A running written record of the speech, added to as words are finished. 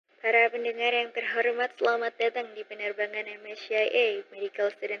Para pendengar yang terhormat, selamat datang di penerbangan MSCIA Medical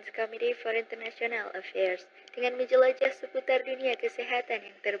Students Committee for International Affairs dengan menjelajah seputar dunia kesehatan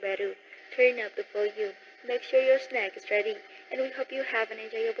yang terbaru. Turn up the volume, make sure your snack is ready, and we hope you have an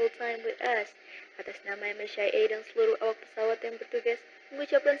enjoyable time with us. Atas nama MSCIA dan seluruh awak pesawat yang bertugas,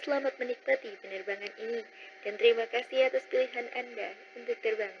 mengucapkan selamat menikmati penerbangan ini dan terima kasih atas pilihan Anda untuk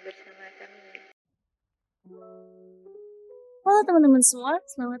terbang bersama kami. Halo teman-teman semua,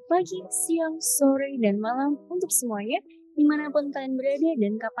 selamat pagi, siang, sore, dan malam untuk semuanya, dimanapun kalian berada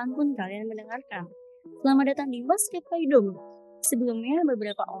dan kapanpun kalian mendengarkan. Selamat datang di Basket Paidom. Sebelumnya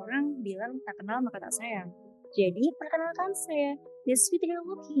beberapa orang bilang tak kenal maka tak sayang. Jadi perkenalkan saya, Deswitri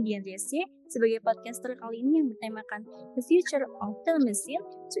Luki Diantiasya, sebagai podcaster kali ini yang bertemakan The Future of Telemedicine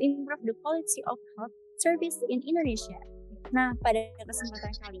to Improve the Quality of Health Service in Indonesia. Nah, pada kesempatan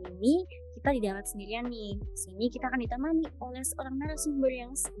kali ini, kita tidak sendirian nih. Di sini kita akan ditemani oleh seorang narasumber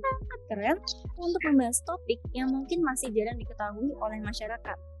yang sangat keren untuk membahas topik yang mungkin masih jarang diketahui oleh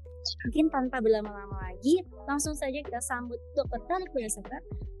masyarakat. Mungkin tanpa berlama-lama lagi, langsung saja kita sambut Dr. Tarik Berdasarkan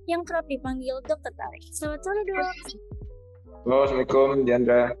yang kerap dipanggil Dr. Tarik. Selamat sore, Dok. Halo, Assalamualaikum,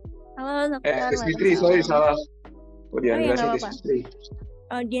 Diandra. Halo, Dr. Deswitri, sorry, salah. Diandra sih, apa-apa. Deswitri.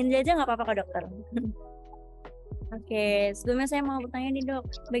 Diandra aja nggak apa-apa kok, Dokter. Oke, sebelumnya saya mau bertanya nih, Dok.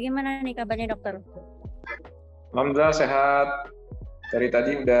 Bagaimana nih kabarnya, Dokter? Alhamdulillah sehat. Dari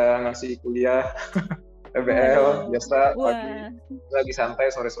tadi udah ngasih kuliah PBL, biasa pagi. Lagi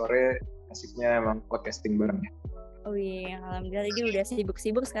santai, sore-sore asiknya emang podcasting bareng ya. Oh iya, alhamdulillah tadi udah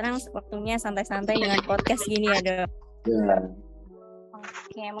sibuk-sibuk, sekarang waktunya santai-santai dengan podcast gini ya, Dok. Ya.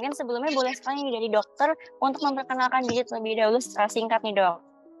 Oke, mungkin sebelumnya boleh sekali dari dokter untuk memperkenalkan diri terlebih dahulu secara singkat nih, Dok.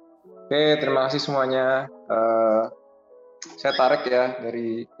 Oke, terima kasih semuanya. Saya Tarik ya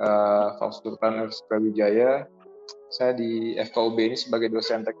dari Fakultas Kedokteran Universitas Brawijaya. Saya di FKUB ini sebagai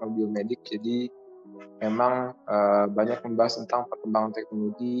dosen teknologi biomedik, jadi memang banyak membahas tentang perkembangan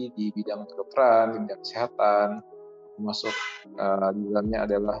teknologi di bidang kedokteran, di bidang kesehatan, termasuk di dalamnya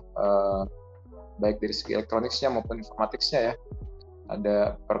adalah baik dari segi elektroniknya maupun informatiknya ya. Ada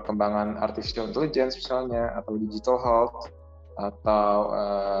perkembangan artificial intelligence misalnya, atau digital health, atau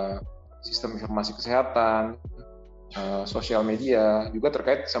sistem informasi kesehatan, sosial media, juga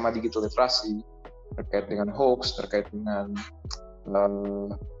terkait sama digital literasi, terkait dengan hoax, terkait dengan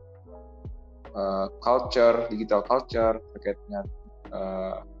culture, digital culture, terkait dengan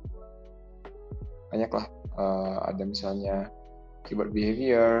banyaklah, ada misalnya keyword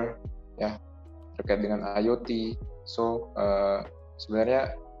behavior, ya, terkait dengan IoT. So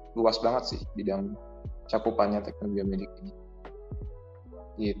sebenarnya luas banget sih bidang cakupannya teknologi biomedik ini.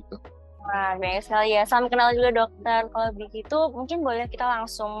 Gitu. Wah, banyak sekali ya. Salam kenal dulu, dokter. Kalau begitu, mungkin boleh kita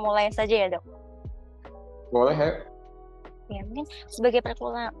langsung mulai saja ya, Dok? Boleh ya. Ya, mungkin sebagai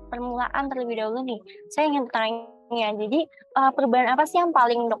permulaan terlebih dahulu nih, saya ingin bertanya, jadi perubahan apa sih yang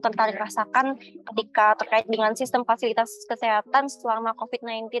paling dokter Tarik rasakan ketika terkait dengan sistem fasilitas kesehatan selama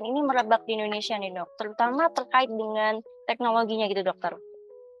COVID-19 ini merebak di Indonesia nih, Dok? Terutama terkait dengan teknologinya gitu, dokter.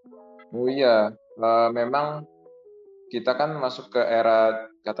 Oh iya, memang kita kan masuk ke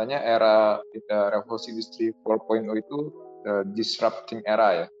era, katanya era revolusi industri 4.0 itu disrupting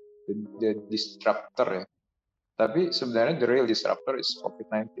era ya, the disruptor ya. Tapi sebenarnya the real disruptor is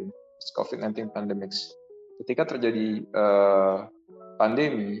COVID-19, it's COVID-19 pandemics. Ketika terjadi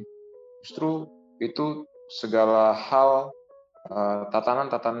pandemi, justru itu segala hal,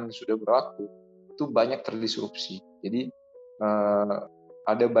 tatanan-tatanan yang sudah berlaku itu banyak terdisrupsi. Jadi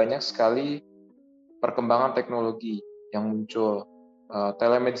ada banyak sekali perkembangan teknologi yang muncul,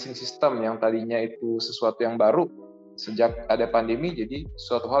 telemedicine system yang tadinya itu sesuatu yang baru sejak ada pandemi, jadi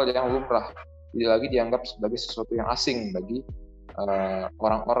suatu hal yang lumrah, tidak lagi dianggap sebagai sesuatu yang asing bagi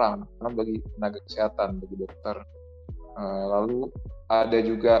orang-orang, karena bagi tenaga kesehatan, bagi dokter. Lalu ada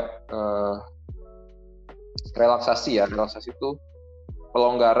juga relaksasi ya, relaksasi itu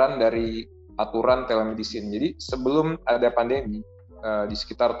pelonggaran dari aturan telemedicine. Jadi sebelum ada pandemi, di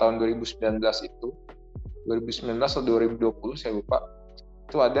sekitar tahun 2019 itu, 2019 atau 2020 saya lupa,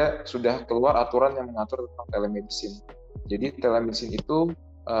 itu sudah keluar aturan yang mengatur tentang telemedicine. Jadi telemedicine itu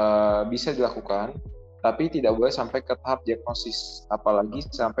bisa dilakukan, tapi tidak boleh sampai ke tahap diagnosis, apalagi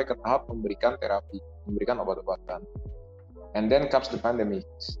sampai ke tahap memberikan terapi, memberikan obat-obatan. And then comes the pandemic.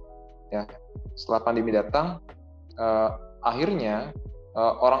 Ya, setelah pandemi datang, akhirnya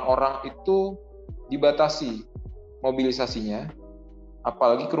orang-orang itu dibatasi mobilisasinya,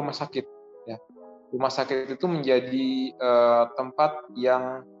 apalagi ke rumah sakit. Ya, rumah sakit itu menjadi tempat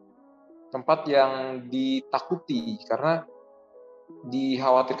yang ditakuti karena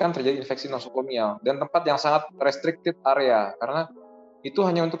dikhawatirkan terjadi infeksi nosokomial, dan tempat yang sangat restricted area karena itu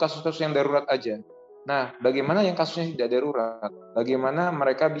hanya untuk kasus-kasus yang darurat aja. Nah, bagaimana yang kasusnya tidak darurat? Bagaimana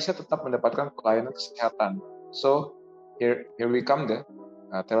mereka bisa tetap mendapatkan pelayanan kesehatan? So, here we come the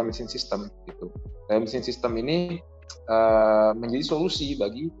telemedicine system. Gitu. Telemedicine system ini menjadi solusi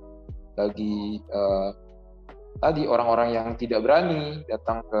bagi tadi orang-orang yang tidak berani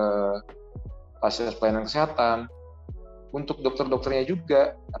datang ke fasilitas pelayanan kesehatan, untuk dokter-dokternya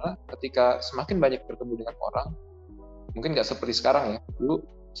juga, karena ketika semakin banyak bertemu dengan orang, mungkin nggak seperti sekarang ya, dulu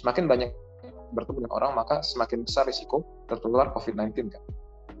semakin banyak bertemu dengan orang, maka semakin besar risiko tertular COVID-19 kan,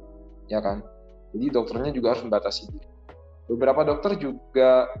 ya kan? Jadi dokternya juga harus membatasi diri. Beberapa dokter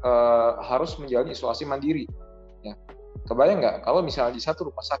juga harus menjalani isolasi mandiri. Ya. Kebayang nggak kalau misalnya di satu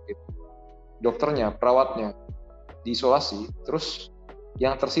rumah sakit, dokternya, perawatnya diisolasi, terus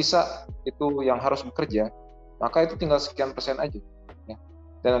yang tersisa itu yang harus bekerja, maka itu tinggal sekian persen aja. Ya.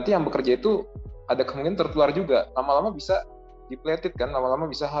 Dan nanti yang bekerja itu ada kemungkinan tertular juga, lama-lama bisa depleted kan, lama-lama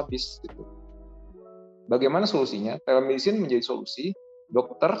bisa habis gitu. Bagaimana solusinya? Telemedicine menjadi solusi,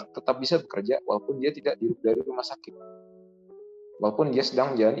 dokter tetap bisa bekerja walaupun dia tidak dari rumah sakit. Walaupun dia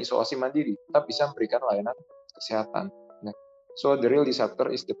sedang menjalani isolasi mandiri, tetap bisa memberikan layanan kesehatan. Nah, so the real disruptor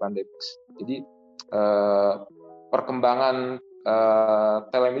is the pandemic. Jadi perkembangan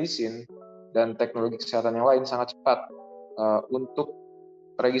telemedicine dan teknologi kesehatan yang lain sangat cepat. Untuk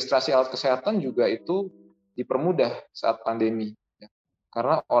registrasi alat kesehatan juga itu dipermudah saat pandemi. Ya.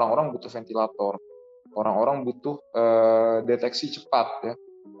 Karena orang-orang butuh ventilator, orang-orang butuh deteksi cepat. Ya.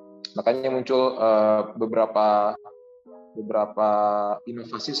 Makanya muncul beberapa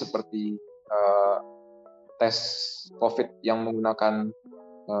inovasi seperti tes COVID yang menggunakan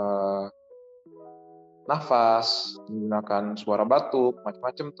nafas, menggunakan suara batuk,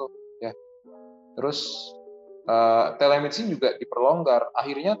 macam-macam tuh. Ya. Terus telemedicine juga diperlonggar.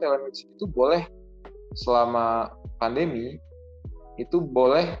 Akhirnya telemedicine itu boleh selama pandemi, itu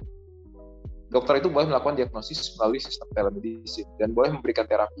boleh dokter itu boleh melakukan diagnosis melalui sistem telemedicine dan boleh memberikan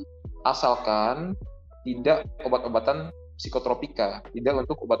terapi, asalkan tidak obat-obatan psikotropika, tidak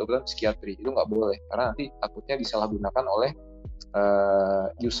untuk obat-obatan psikiatri, itu nggak boleh karena nanti takutnya disalahgunakan oleh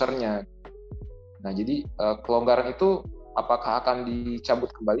usernya. Nah, jadi kelonggaran itu apakah akan dicabut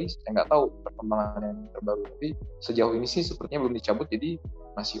kembali? Saya nggak tahu perkembangan yang terbaru, tapi sejauh ini sih sepertinya belum dicabut, jadi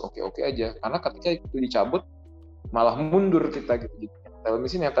masih oke-oke aja. Karena ketika itu dicabut, malah mundur kita gitu.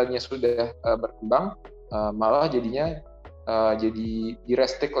 Telemedicine yang tadinya sudah berkembang, malah jadinya jadi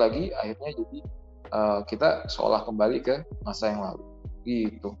di-restrict lagi, akhirnya jadi kita seolah kembali ke masa yang lalu.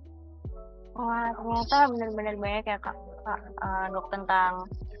 Gitu. Wah, ternyata benar-benar banyak ya Kak, Dok, tentang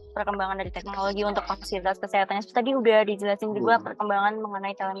perkembangan dari teknologi untuk fasilitas kesehatan. Tadi udah dijelasin juga perkembangan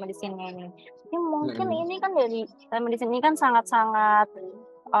mengenai telemedicine-nya ini. Tapi mungkin ini kan dari telemedicine ini kan sangat-sangat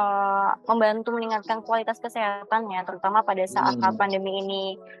membantu meningkatkan kualitas kesehatan ya, terutama pada saat pandemi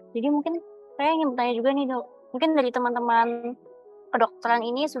ini. Jadi mungkin saya ingin bertanya juga nih Dok, mungkin dari teman-teman kedokteran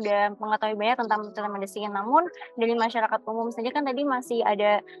ini sudah mengetahui banyak tentang telemedicine, namun dari masyarakat umum saja kan tadi masih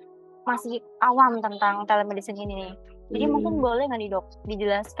awam tentang telemedicine ini nih. Jadi mungkin boleh nggak nih Dok,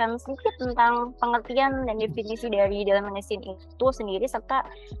 dijelaskan sedikit tentang pengertian dan definisi dari telemedicine itu sendiri, serta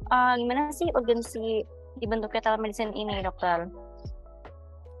gimana sih urgensi dibentuknya telemedicine ini, Dokter?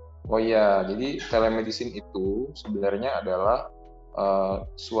 Oh iya, jadi telemedicine itu sebenarnya adalah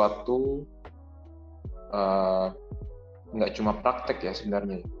suatu nggak cuma praktek ya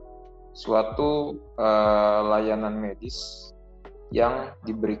sebenarnya, suatu layanan medis yang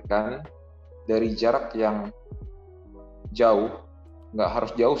diberikan dari jarak yang jauh, nggak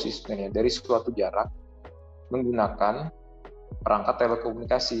harus jauh sih sebenarnya, dari suatu jarak menggunakan perangkat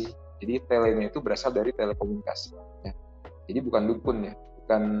telekomunikasi. Jadi telenya itu berasal dari telekomunikasi. Ya. Jadi bukan dukun ya,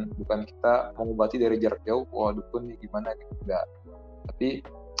 bukan kita mengobati dari jarak jauh, wah dukun gimana gitu, enggak. Tapi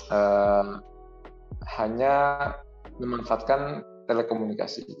hanya memanfaatkan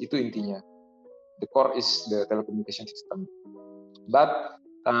telekomunikasi, itu intinya. The core is the telecommunication system. But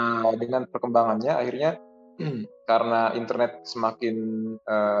dengan perkembangannya akhirnya karena internet semakin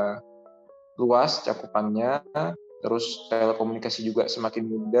luas cakupannya, terus telekomunikasi juga semakin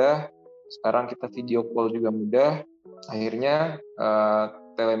mudah, sekarang kita video call juga mudah, akhirnya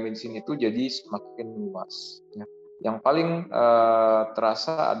telemedicine itu jadi semakin luas. Ya. Yang paling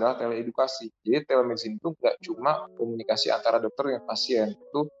terasa adalah teleedukasi. Jadi telemedicine itu nggak cuma komunikasi antara dokter dan pasien,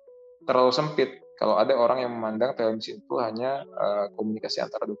 itu terlalu sempit. Kalau ada orang yang memandang telemedicine itu hanya komunikasi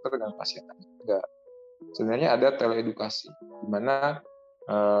antara dokter dengan pasien, enggak. Sebenarnya ada teleedukasi, di mana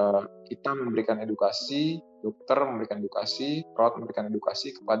kita memberikan edukasi, dokter memberikan edukasi, perawat memberikan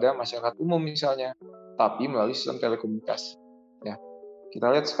edukasi kepada masyarakat umum misalnya, tapi melalui sistem telekomunikasi. Ya, kita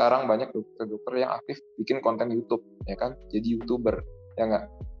lihat sekarang banyak dokter-dokter yang aktif bikin konten YouTube, ya kan, jadi YouTuber. ya nggak?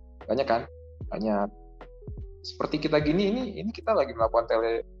 Banyak kan? Banyak. Seperti kita gini, ini kita lagi melakukan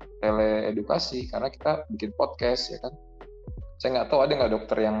tele edukasi karena kita bikin podcast, ya kan? Saya nggak tahu ada nggak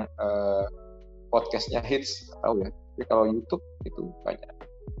dokter yang podcastnya hits, nggak tahu ya. Tapi kalau YouTube itu banyak.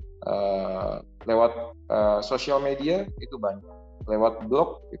 Lewat sosial media itu banyak. Lewat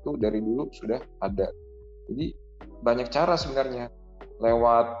blog itu dari dulu sudah ada. Jadi banyak cara sebenarnya.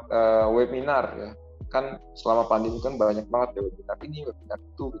 Lewat webinar, ya kan, selama pandemi kan banyak banget ya webinar ini, webinar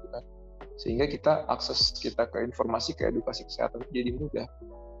itu, gitu kan. Sehingga kita akses kita ke informasi, ke edukasi kesehatan jadi mudah.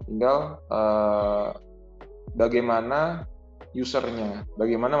 Tinggal bagaimana usernya,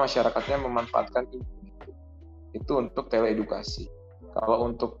 bagaimana masyarakatnya memanfaatkan itu untuk teleedukasi. Kalau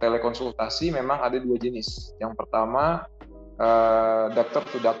untuk telekonsultasi memang ada dua jenis. Yang pertama doctor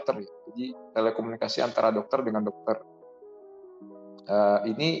to doctor, jadi telekomunikasi antara dokter dengan dokter.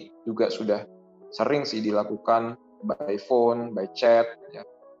 Ini juga sudah sering sih dilakukan by phone, by chat, ya.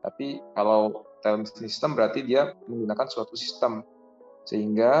 Tapi kalau telemedicine berarti dia menggunakan suatu sistem,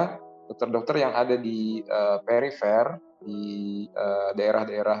 sehingga dokter-dokter yang ada di perifer, di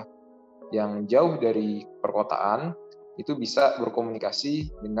daerah-daerah yang jauh dari perkotaan, itu bisa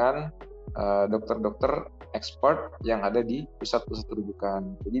berkomunikasi dengan dokter-dokter expert yang ada di pusat-pusat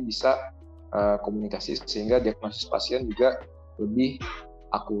rujukan. Jadi bisa komunikasi sehingga diagnosis pasien juga lebih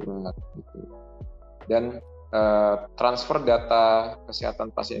akurat, gitu. Dan transfer data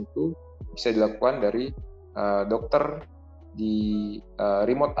kesehatan pasien itu bisa dilakukan dari dokter di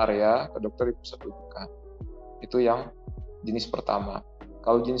remote area ke dokter di pusat rujukan. Itu yang jenis pertama.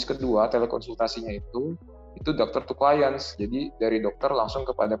 Kalau jenis kedua, telekonsultasinya itu dokter to clients. Jadi dari dokter langsung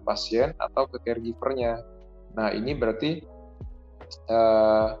kepada pasien atau ke caregiver-nya. Nah, ini berarti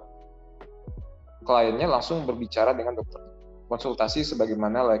kliennya langsung berbicara dengan dokter. Konsultasi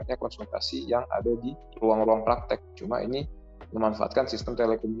sebagaimana layaknya konsultasi yang ada di ruang-ruang praktek. Cuma ini memanfaatkan sistem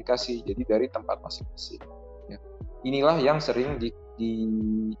telekomunikasi, jadi dari tempat masing-masing. Ya. Inilah yang sering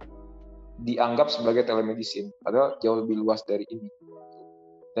dianggap sebagai telemedicine, padahal jauh lebih luas dari ini.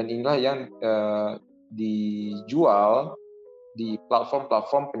 Dan inilah yang dijual di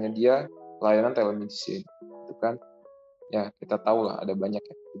platform-platform penyedia layanan telemedicine, itu kan? Ya, kita tahu lah ada banyak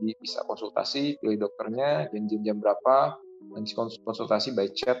ya. Jadi bisa konsultasi, pilih dokternya, jam berapa, nanti konsultasi by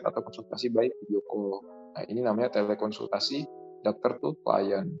chat atau konsultasi by video call. Nah, ini namanya telekonsultasi dokter to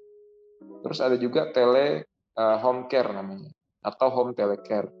client. Terus ada juga tele home care namanya, atau home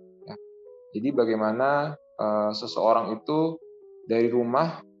telecare. Ya. Jadi bagaimana seseorang itu dari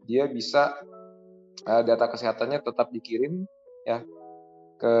rumah dia bisa data kesehatannya tetap dikirim, ya,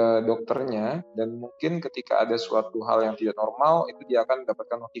 ke dokternya, dan mungkin ketika ada suatu hal yang tidak normal itu dia akan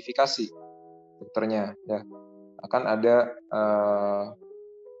mendapatkan notifikasi dokternya, ya. Akan ada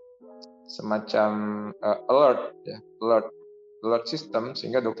semacam alert, ya, alert system,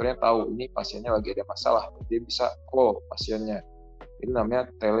 sehingga dokternya tahu ini pasiennya lagi ada masalah, dia bisa call pasiennya. Itu namanya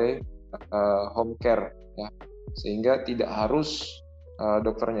tele home care, ya, sehingga tidak harus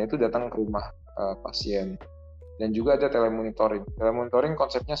dokternya itu datang ke rumah pasien. Dan juga ada telemonitoring. Telemonitoring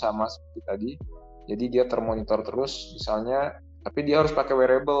konsepnya sama seperti tadi, jadi dia termonitor terus, misalnya, tapi dia harus pakai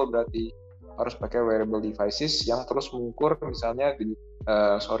wearable, berarti harus pakai wearable devices yang terus mengukur misalnya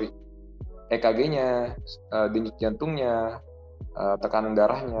EKG-nya, denyut jantungnya, tekanan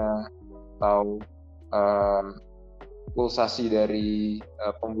darahnya, atau pulsasi dari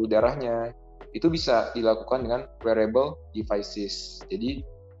pembuluh darahnya. Itu bisa dilakukan dengan wearable devices. Jadi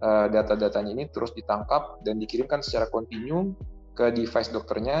data-datanya ini terus ditangkap dan dikirimkan secara kontinu ke device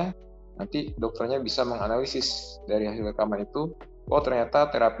dokternya. Nanti dokternya bisa menganalisis dari hasil rekaman itu, oh ternyata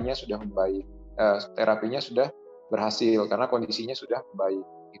terapinya sudah membaik, terapinya sudah berhasil karena kondisinya sudah membaik.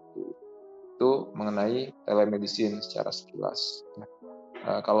 Itu mengenai telemedicine secara sekilas.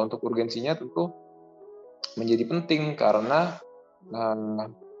 Kalau untuk urgensinya tentu menjadi penting karena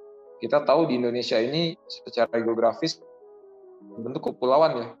kita tahu di Indonesia ini secara geografis berbentuk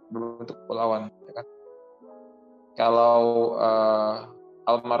kepulauan, ya kan? Kalau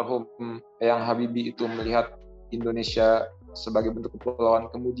almarhum Eyang Habibie itu melihat Indonesia sebagai bentuk kepulauan,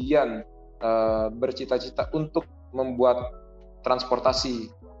 kemudian bercita-cita untuk membuat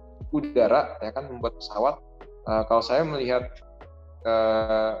transportasi udara, ya kan, membuat pesawat. Kalau saya melihat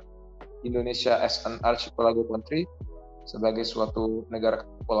Indonesia as an archipelago country, sebagai suatu negara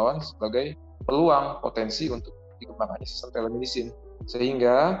kepulauan, sebagai peluang potensi untuk dikembangkan sistem telemedicine,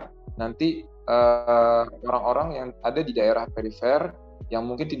 sehingga nanti orang-orang yang ada di daerah perifer yang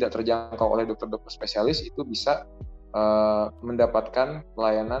mungkin tidak terjangkau oleh dokter-dokter spesialis itu bisa mendapatkan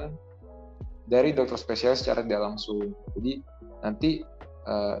pelayanan dari dokter spesialis secara tidak langsung. Jadi nanti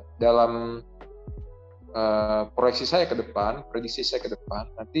dalam proyeksi saya ke depan, prediksi saya ke depan,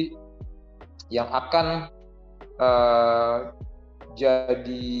 nanti yang akan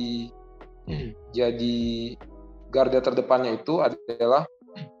jadi garda terdepannya itu adalah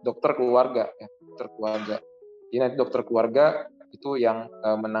dokter keluarga, ya, dokter keluarga. Jadi nanti dokter keluarga itu yang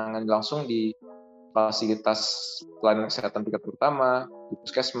menangani langsung di fasilitas pelayanan kesehatan tingkat pertama, di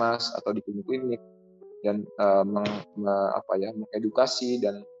puskesmas atau di klinik-klinik, dan mengedukasi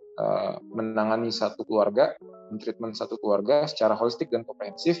dan menangani satu keluarga, mentreatment satu keluarga secara holistik dan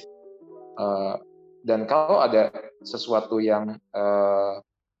komprehensif. Dan kalau ada sesuatu yang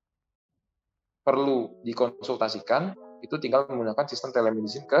perlu dikonsultasikan, itu tinggal menggunakan sistem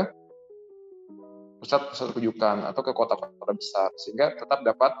telemedicine ke pusat-pusat rujukan atau ke kota-kota besar, sehingga tetap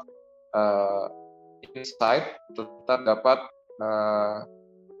dapat insight, tetap dapat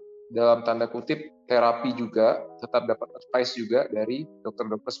dalam tanda kutip terapi juga, tetap dapat advice juga dari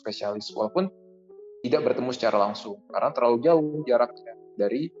dokter-dokter spesialis, walaupun tidak bertemu secara langsung karena terlalu jauh jaraknya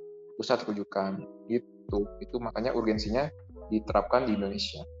dari pusat rujukan. Itu makanya urgensinya diterapkan di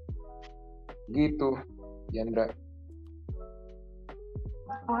Indonesia. Gitu, Yandra.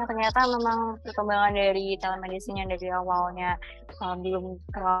 Ternyata memang perkembangan dari telemedicine yang dari awalnya belum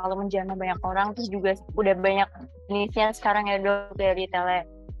terlalu menjamah banyak orang, terus juga udah banyak jenisnya sekarang ya dok dari tele.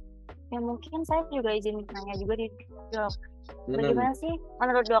 Ya mungkin saya juga izin nanya juga di dok, bagaimana sih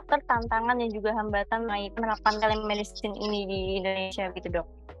menurut dokter tantangan dan juga hambatan menerapkan telemedicine ini di Indonesia gitu dok?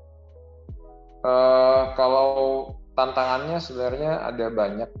 Kalau tantangannya sebenarnya ada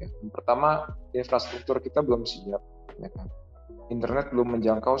banyak ya. Yang pertama, infrastruktur kita belum siap, ya kan? Internet belum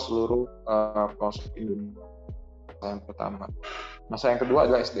menjangkau seluruh pelosok Indonesia. Yang pertama. Masa yang kedua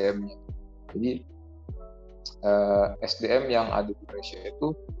adalah SDM-nya. Jadi SDM yang ada di Indonesia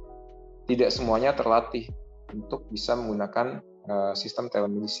itu tidak semuanya terlatih untuk bisa menggunakan sistem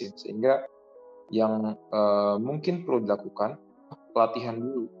telemedicine, sehingga yang mungkin perlu dilakukan pelatihan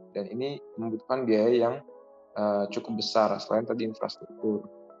dulu, dan ini membutuhkan biaya yang cukup besar. Selain tadi infrastruktur,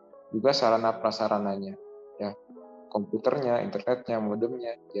 juga sarana prasarananya, ya, komputernya, internetnya,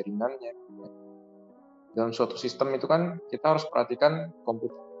 modemnya, jaringannya. Dalam suatu sistem itu kan kita harus perhatikan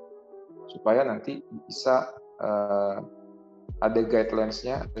komputer supaya nanti bisa ada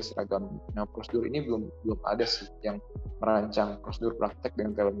guidelines-nya, ada seragam. Nah, prosedur ini belum ada sih yang merancang prosedur praktek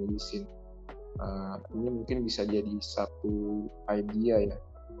dengan telemedicine. Ini mungkin bisa jadi satu idea ya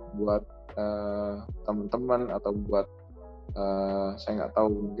buat teman-teman atau buat saya nggak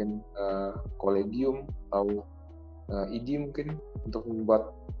tahu, mungkin kolegium atau ID mungkin, untuk membuat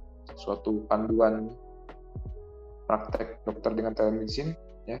suatu panduan praktek dokter dengan telemedicine,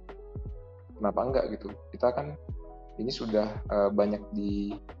 ya. Kenapa enggak gitu? Kita kan ini sudah banyak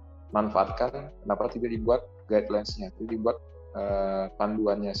dimanfaatkan, kenapa tidak dibuat guidelines-nya, tidak dibuat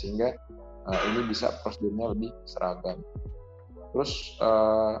panduannya, sehingga ini bisa prosedurnya lebih seragam. Terus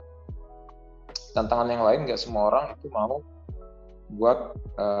tantangan yang lain, nggak semua orang itu mau buat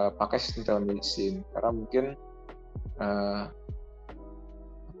pakai sistem telemedicine karena mungkin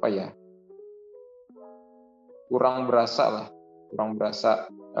kurang berasa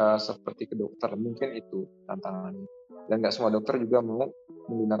seperti ke dokter, mungkin itu tantangannya. Dan nggak semua dokter juga mau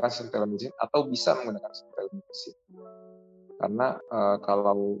menggunakan sistem telemedicine atau bisa menggunakan sistem telemedicine, karena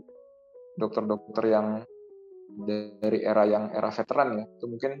kalau dokter-dokter yang dari era veteran ya, itu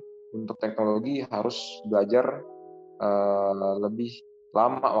mungkin untuk teknologi harus belajar lebih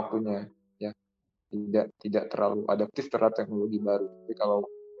lama waktunya, ya, tidak terlalu adaptif terhadap teknologi baru. Tapi kalau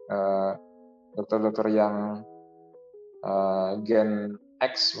dokter-dokter yang Gen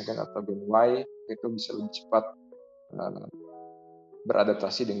X mungkin atau Gen Y itu bisa lebih cepat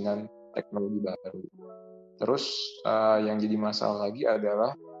beradaptasi dengan teknologi baru. Terus yang jadi masalah lagi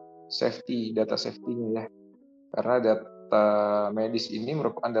adalah data safety-nya ya, karena data medis ini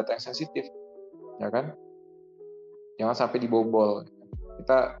merupakan data yang sensitif, ya kan? Jangan sampai dibobol.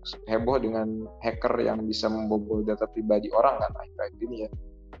 Kita heboh dengan hacker yang bisa membobol data pribadi orang kan akhir-akhir ini ya.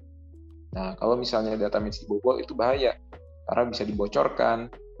 Nah, kalau misalnya data medis dibobol itu bahaya, karena bisa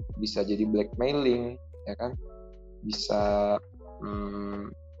dibocorkan, bisa jadi blackmailing, ya kan?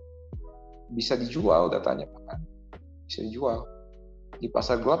 Bisa dijual datanya, bahkan bisa dijual di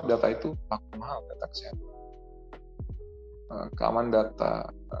pasar gelap. Data itu laku mahal, data kesehatan. Keamanan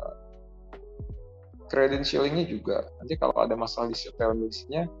data, credentialing-nya juga. Nanti kalau ada masalah di sistem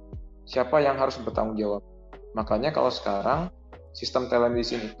telemedicine-nya, siapa yang harus bertanggung jawab? Makanya kalau sekarang sistem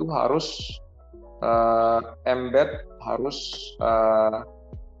telemedicine itu harus embed, harus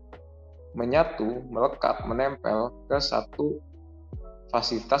menyatu, melekat, menempel ke satu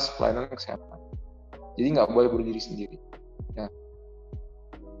fasilitas pelayanan kesehatan. Jadi nggak boleh berdiri sendiri. Ya.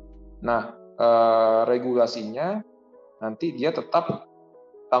 Nah, regulasinya nanti dia tetap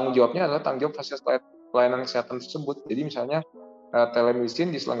tanggung jawabnya adalah tanggung jawab fasilitas pelayanan kesehatan tersebut. Jadi misalnya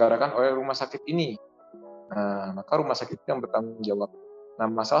telemedicine diselenggarakan oleh rumah sakit ini. Nah, maka rumah sakit yang bertanggung jawab. Nah,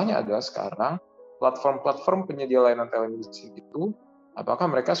 masalahnya adalah sekarang platform-platform penyedia layanan telemedicine itu,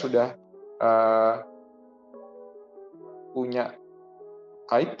 apakah mereka sudah punya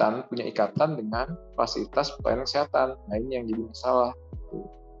kaitan, punya ikatan dengan fasilitas pelayanan kesehatan. Nah, ini yang jadi masalah.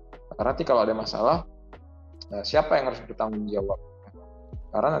 Karena nanti kalau ada masalah, siapa yang harus bertanggung jawab?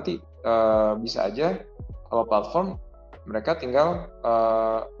 Karena nanti bisa aja kalau platform mereka tinggal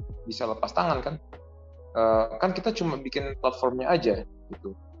bisa lepas tangan kan. Kan kita cuma bikin platformnya aja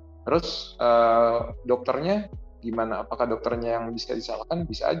gitu. Terus dokternya gimana? Apakah dokternya yang bisa disalahkan?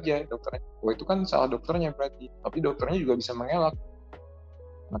 Bisa aja dokternya. Oh, itu kan salah dokternya berarti. Tapi dokternya juga bisa mengelak.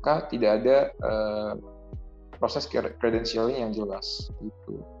 Maka tidak ada proses credentialing yang jelas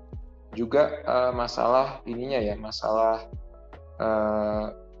gitu. Juga masalah ininya ya, masalah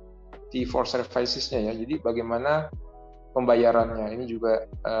fee for services-nya ya. Jadi bagaimana pembayarannya ini juga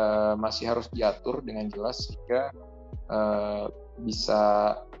masih harus diatur dengan jelas sehingga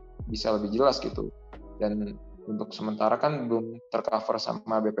bisa lebih jelas gitu. Dan untuk sementara kan belum tercover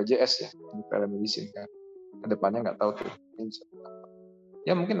sama BPJS ya di telemedicine kan. Kedepannya nggak tahu tuh.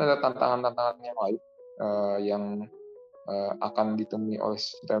 Ya mungkin ada tantangan-tantangan yang lain yang akan ditemui oleh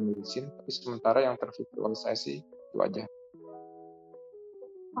telemedicine, tapi sementara yang tervisualisasi itu aja.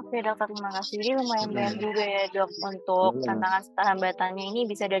 Oke dokter, terima kasih. Jadi lumayan banyak juga ya dok untuk tantangan hambatannya ini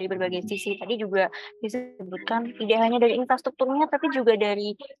bisa dari berbagai sisi. Tadi juga disebutkan tidak hanya dari infrastrukturnya, tapi juga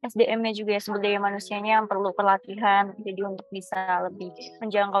dari SDM-nya juga ya, sumber daya manusianya yang perlu pelatihan. Jadi untuk bisa lebih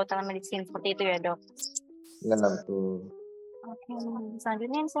menjangkau telemedicine seperti itu ya dok. Ya betul. Oke,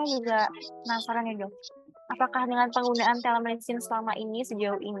 selanjutnya saya juga penasaran nih dok. Apakah dengan penggunaan telemedicine selama ini,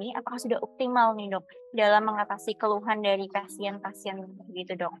 sejauh ini, apakah sudah optimal nih dok dalam mengatasi keluhan dari pasien-pasien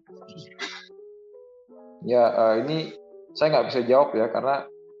gitu dok? Ya ini saya nggak bisa jawab ya karena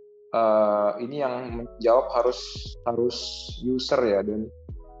ini yang menjawab harus user ya, dan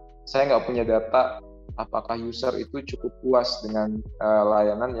saya nggak punya data apakah user itu cukup puas dengan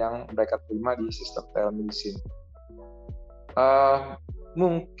layanan yang mereka terima di sistem telemedicine.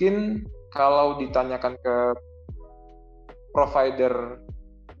 Mungkin kalau ditanyakan ke provider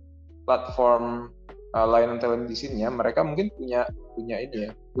platform layanan telemedicine-nya, mereka mungkin punya ini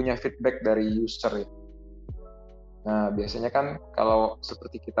ya, punya feedback dari user ya. Nah, biasanya kan kalau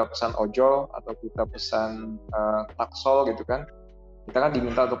seperti kita pesan ojol atau kita pesan taksol gitu kan, kita kan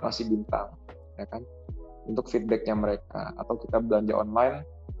diminta untuk kasih bintang, ya kan, untuk feedbacknya mereka. Atau kita belanja online,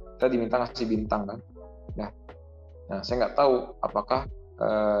 kita diminta kasih bintang kan. Nah, saya nggak tahu apakah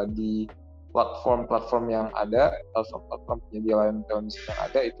di platform-platform yang ada, platform penyedia layanan telemedicine yang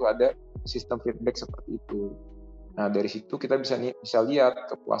ada itu ada sistem feedback seperti itu. Nah, dari situ kita bisa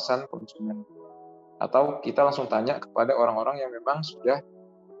lihat kepuasan konsumen. Atau kita langsung tanya kepada orang-orang yang memang sudah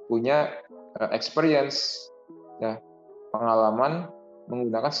punya experience, ya, pengalaman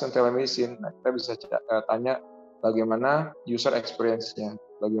menggunakan sistem telemedicine. Nah, kita bisa tanya bagaimana user experience-nya,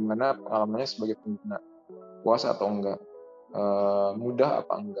 bagaimana pengalamannya sebagai pengguna, puas atau enggak, mudah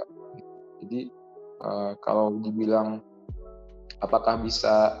apa enggak. Jadi kalau dibilang apakah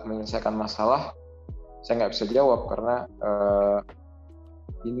bisa menyelesaikan masalah, saya nggak bisa jawab karena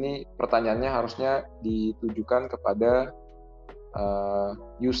ini pertanyaannya harusnya ditujukan kepada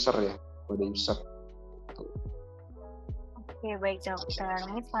user ya, kepada user. Oke, baik dokter.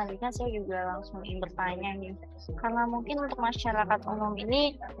 Ini selanjutnya saya juga langsung ingin bertanya nih. Karena mungkin untuk masyarakat umum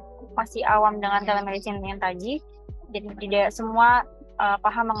ini masih awam dengan telemedicine yang tadi, jadi tidak semua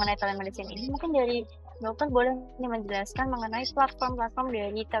paham mengenai telemedicine ini. Mungkin dari dokter boleh menjelaskan mengenai platform-platform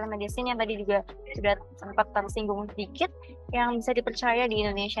dari telemedicine yang tadi juga sudah sempat tersinggung sedikit, yang bisa dipercaya di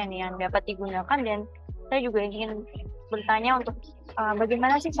Indonesia nih, yang dapat digunakan. Dan saya juga ingin bertanya untuk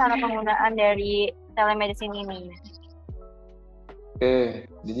bagaimana sih cara penggunaan dari telemedicine ini? Oke,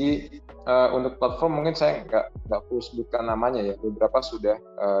 jadi untuk platform mungkin saya nggak perlu sebutkan namanya ya. Beberapa sudah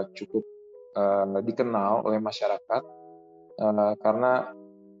cukup dikenal oleh masyarakat karena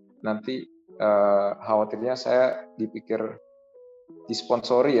nanti khawatirnya saya dipikir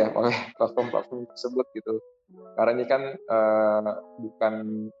disponsori ya oleh platform-platform tersebut gitu. Karena ini kan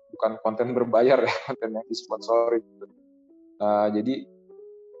bukan konten berbayar ya, konten yang disponsori gitu. Jadi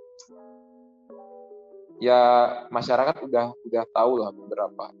ya masyarakat udah tahu lah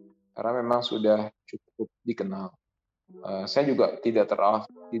beberapa karena memang sudah cukup dikenal. Saya juga tidak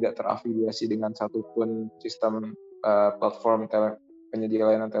terafiliasi dengan satupun sistem platform penyedia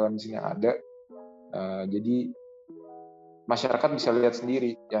layanan telemedicine yang ada. Jadi masyarakat bisa lihat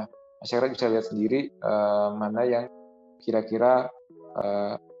sendiri ya masyarakat bisa lihat sendiri mana yang kira-kira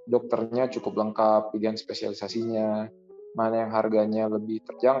dokternya cukup lengkap, pilihan spesialisasinya, mana yang harganya lebih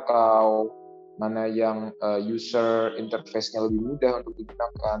terjangkau, mana yang user interface-nya lebih mudah untuk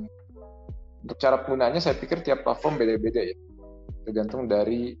digunakan. Untuk cara penggunaannya saya pikir tiap platform beda-beda ya, tergantung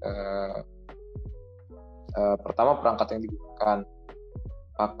dari pertama perangkat yang digunakan,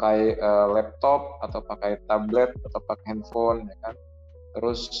 pakai laptop atau pakai tablet atau pakai handphone, ya kan.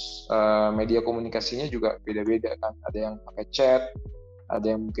 Terus media komunikasinya juga beda-beda kan, ada yang pakai chat, ada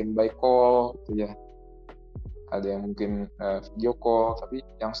yang mungkin by call gitu ya, ada yang mungkin video call, tapi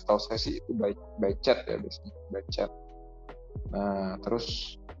yang setahu saya sih itu by chat ya, biasanya by chat. Nah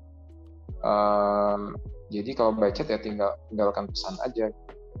terus jadi kalau by chat ya tinggalkan pesan aja.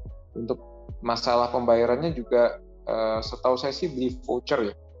 Untuk masalah pembayarannya juga setahu saya sih beli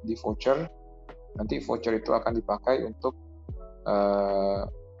voucher ya, di voucher, nanti voucher itu akan dipakai untuk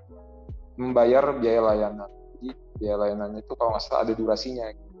membayar biaya layanan. Jadi biaya layanannya itu kalau nggak salah ada durasinya.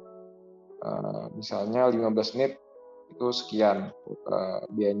 Misalnya 15 menit itu sekian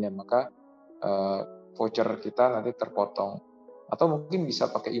biayanya, maka voucher kita nanti terpotong. Atau mungkin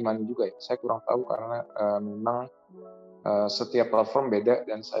bisa pakai e-money juga ya, saya kurang tahu karena memang setiap platform beda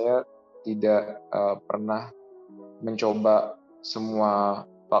dan saya tidak pernah mencoba semua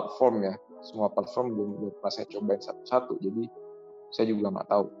platform ya, semua platform belum pernah saya cobain satu-satu, jadi saya juga nggak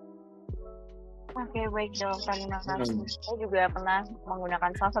tahu. Oke, baik dok, terima kasih. Saya juga pernah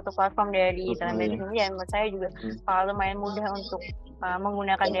menggunakan salah satu platform dari telemedicine dan menurut saya juga lumayan mudah untuk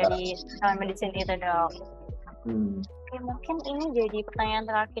menggunakan dari telemedicine itu dok. Oke, mungkin ini jadi pertanyaan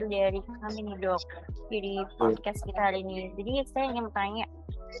terakhir dari kami nih dok, di podcast kita hari ini. Jadi saya ingin bertanya,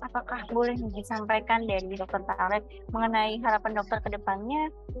 apakah boleh disampaikan dari Dr. Tarek mengenai harapan dokter ke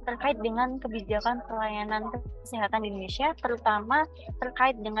depannya terkait dengan kebijakan pelayanan kesehatan di Indonesia, terutama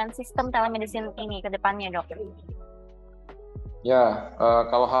terkait dengan sistem telemedicine ini ke depannya, dok? Ya,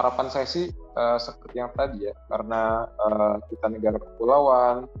 kalau harapan saya sih seperti yang tadi ya, karena kita negara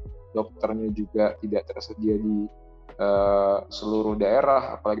kepulauan, dokternya juga tidak tersedia di seluruh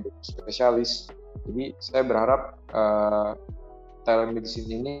daerah, apalagi dokter spesialis. Jadi saya berharap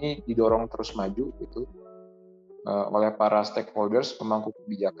telemedicine ini didorong terus maju gitu oleh para stakeholders, pemangku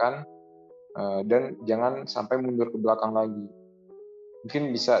kebijakan, dan jangan sampai mundur ke belakang lagi.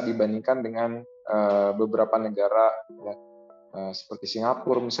 Mungkin bisa dibandingkan dengan beberapa negara ya, seperti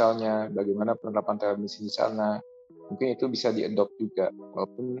Singapura misalnya, bagaimana penerapan telemedicine di sana. Mungkin itu bisa diadopt juga,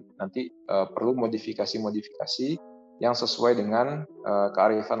 walaupun nanti perlu modifikasi-modifikasi yang sesuai dengan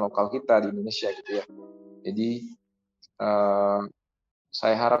kearifan lokal kita di Indonesia gitu ya. Jadi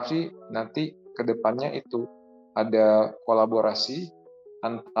saya harap sih nanti ke depannya itu ada kolaborasi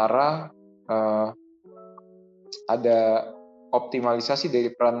antara ada optimalisasi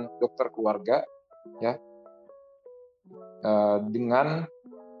dari peran dokter keluarga ya dengan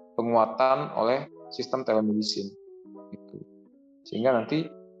penguatan oleh sistem telemedicine gitu. Sehingga nanti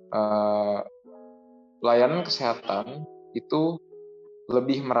pelayanan kesehatan itu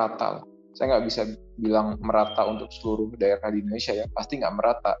lebih merata. Saya nggak bisa bilang merata untuk seluruh daerah di Indonesia ya, pasti nggak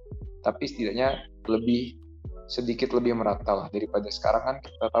merata, tapi setidaknya sedikit lebih merata lah daripada sekarang kan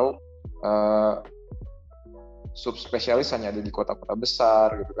kita tahu subspesialis hanya ada di kota-kota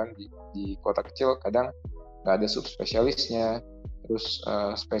besar gitu kan, di kota kecil kadang nggak ada subspesialisnya, terus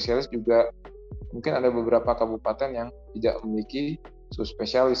spesialis juga mungkin ada beberapa kabupaten yang tidak memiliki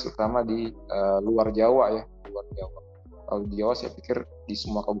subspesialis, terutama di luar Jawa ya, luar Jawa. Kalau di Jawa saya pikir di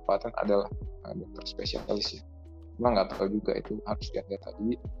semua kabupaten adalah dokter spesialis ya. Cuma nggak tahu juga itu harus dilihat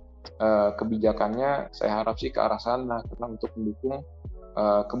tadi. Kebijakannya saya harap sih ke arah sana karena untuk mendukung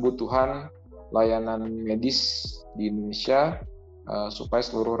kebutuhan layanan medis di Indonesia supaya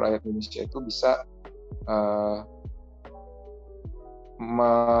seluruh rakyat Indonesia itu bisa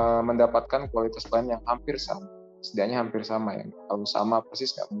mendapatkan kualitas pelayanan yang hampir sama, setidaknya hampir sama ya. Kalau sama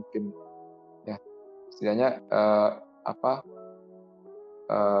persis nggak mungkin ya. Setidaknya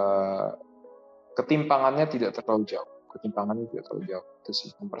ketimpangannya tidak terlalu jauh. Itu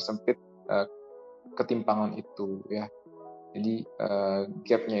sih mempersempit ketimpangan itu ya. Jadi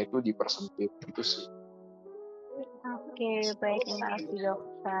gap-nya itu dipersempit itu sih. Oke, baik, terima kasih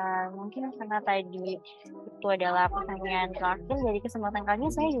dokter. Mungkin karena tadi itu adalah pertanyaan terakhir dari kesempatan kali ini,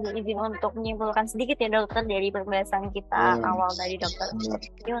 saya juga izin untuk menyimpulkan sedikit ya dokter dari pembahasan kita awal tadi dokter.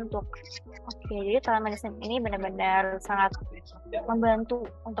 Jadi telemedicine ini benar-benar sangat membantu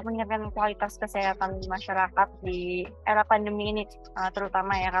untuk meningkatkan kualitas kesehatan masyarakat di era pandemi ini,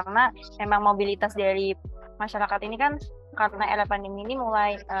 terutama ya karena memang mobilitas dari masyarakat ini kan karena era pandemi ini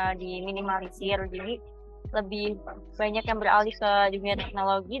mulai diminimalisir. Jadi lebih banyak yang beralih ke dunia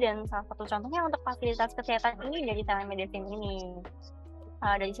teknologi, dan salah satu contohnya untuk fasilitas kesehatan ini dari telemedicine ini.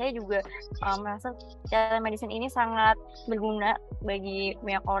 Dari saya juga merasa telemedicine ini sangat berguna bagi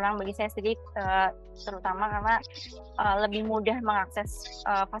banyak orang, bagi saya sendiri terutama karena lebih mudah mengakses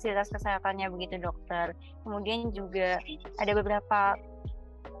fasilitas kesehatannya begitu dokter. Kemudian juga ada beberapa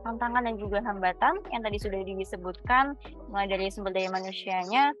tantangan dan juga hambatan yang tadi sudah disebutkan, mulai dari sumber daya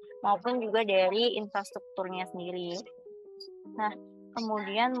manusianya maupun juga dari infrastrukturnya sendiri. Nah,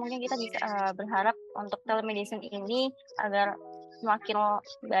 kemudian mungkin kita bisa berharap untuk telemedicine ini agar semakin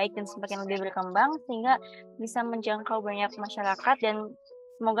baik dan semakin lebih berkembang sehingga bisa menjangkau banyak masyarakat, dan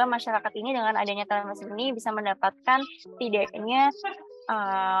semoga masyarakat ini dengan adanya telemedicine ini bisa mendapatkan setidaknya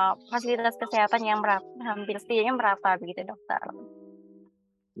fasilitas kesehatan yang hampir setidaknya merata begitu dokter.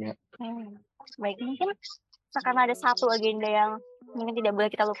 Ya. Baik, mungkin karena ada satu agenda yang mungkin tidak boleh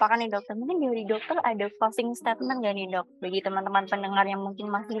kita lupakan nih dokter. Mungkin dari dokter ada closing statement nggak nih dok bagi teman-teman pendengar yang mungkin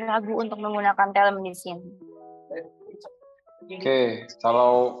masih ragu untuk menggunakan telemedicine? Oke,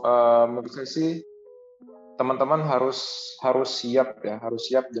 kalau menurut saya sih teman-teman harus siap ya, harus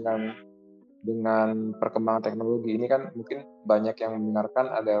siap dengan perkembangan teknologi ini. Kan mungkin banyak yang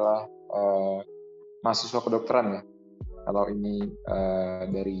mendengarkan adalah mahasiswa kedokteran ya. Kalau ini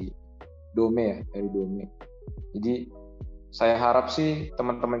dari Dome. Jadi saya harap sih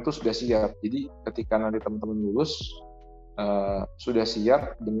teman-teman itu sudah siap. Jadi ketika nanti teman-teman lulus sudah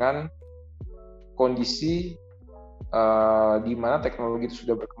siap dengan kondisi di mana teknologi itu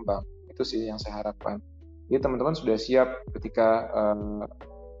sudah berkembang. Itu sih yang saya harapkan. Jadi teman-teman sudah siap ketika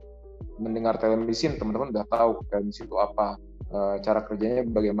mendengar telemedicine, teman-teman udah tahu telemedicine itu apa, cara kerjanya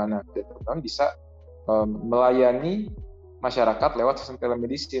bagaimana, dan teman-teman bisa melayani masyarakat lewat sistem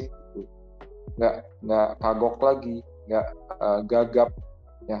telemedicine. Gitu. Nggak kagok lagi, nggak gagap,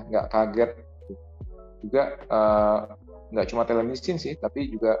 ya, nggak kaget. Juga nggak cuma telemedicine sih, tapi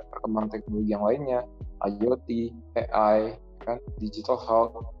juga perkembangan teknologi yang lainnya, IoT, AI, kan, digital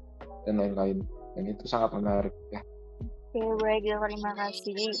health, dan lain-lain. Dan itu sangat menarik ya. Oke, baik, terima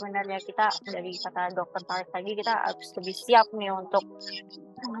kasih. Benar ya, kita dari kata dokter Tarik tadi, kita harus lebih siap nih untuk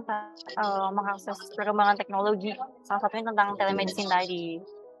mengakses perkembangan teknologi. Salah satunya tentang telemedicine tadi.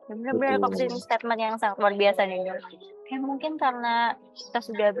 Benar-benar closing statement yang sangat luar biasa nih dok. Oke, mungkin karena kita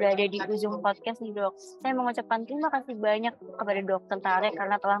sudah berada di ujung podcast nih dok, saya mengucapkan terima kasih banyak kepada dokter Tarik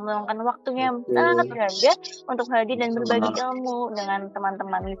karena telah meluangkan waktunya yang sangat berharga untuk hadir dan berbagi ilmu dengan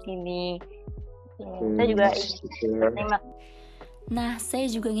teman-teman di sini. Saya juga berterima. Nah, saya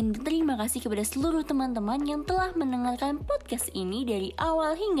juga ingin berterima kasih kepada seluruh teman-teman yang telah mendengarkan podcast ini dari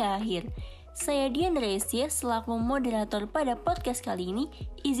awal hingga akhir. Saya Dian Resia selaku moderator pada podcast kali ini,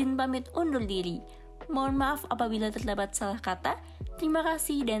 izin pamit undur diri. Mohon maaf apabila terdapat salah kata. Terima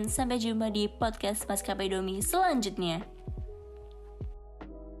kasih dan sampai jumpa di podcast Maskapai Domi selanjutnya.